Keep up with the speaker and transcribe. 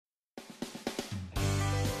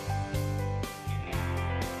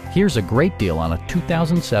Here's a great deal on a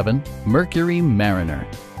 2007 Mercury Mariner.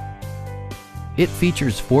 It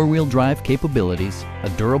features four-wheel drive capabilities, a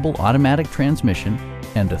durable automatic transmission,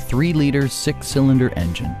 and a 3-liter 6-cylinder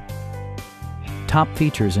engine. Top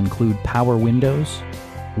features include power windows,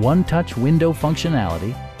 one-touch window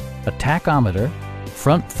functionality, a tachometer,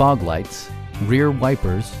 front fog lights, rear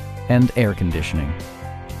wipers, and air conditioning.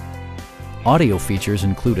 Audio features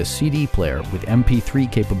include a CD player with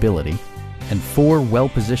MP3 capability and 4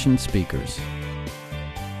 well-positioned speakers.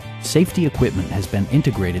 Safety equipment has been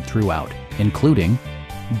integrated throughout, including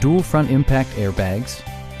dual front impact airbags,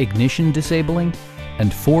 ignition disabling,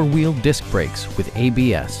 and 4-wheel disc brakes with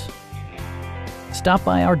ABS. Stop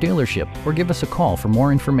by our dealership or give us a call for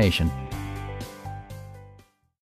more information.